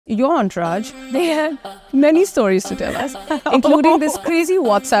your entourage, they have many stories to tell us, including this crazy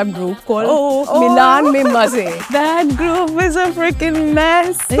WhatsApp group called Milan Mein Maze. That group is a freaking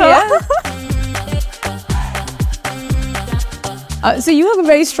mess. Yeah. So you have a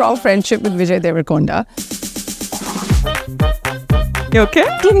very strong friendship with Vijay Deverakonda. You okay?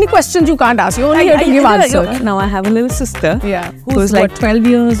 Too many questions you can't ask. You're only here to give answers. Now I have a little sister. Yeah. Who's like 12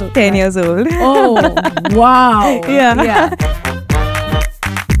 years old? 10 years old. Oh, wow. Yeah.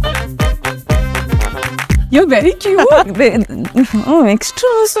 You're very cute. Oh,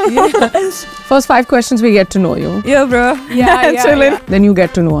 extras. Yes. First 5 questions we get to know you. Yeah, bro. Yeah. Then you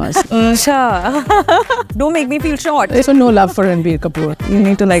get to know us. Sure. Don't make me feel short. So no love for Ranbir Kapoor. You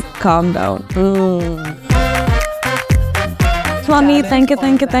need to like calm down. Swami, thank you.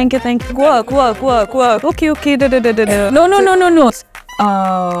 Work. Okay. No.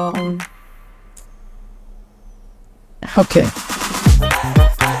 Okay.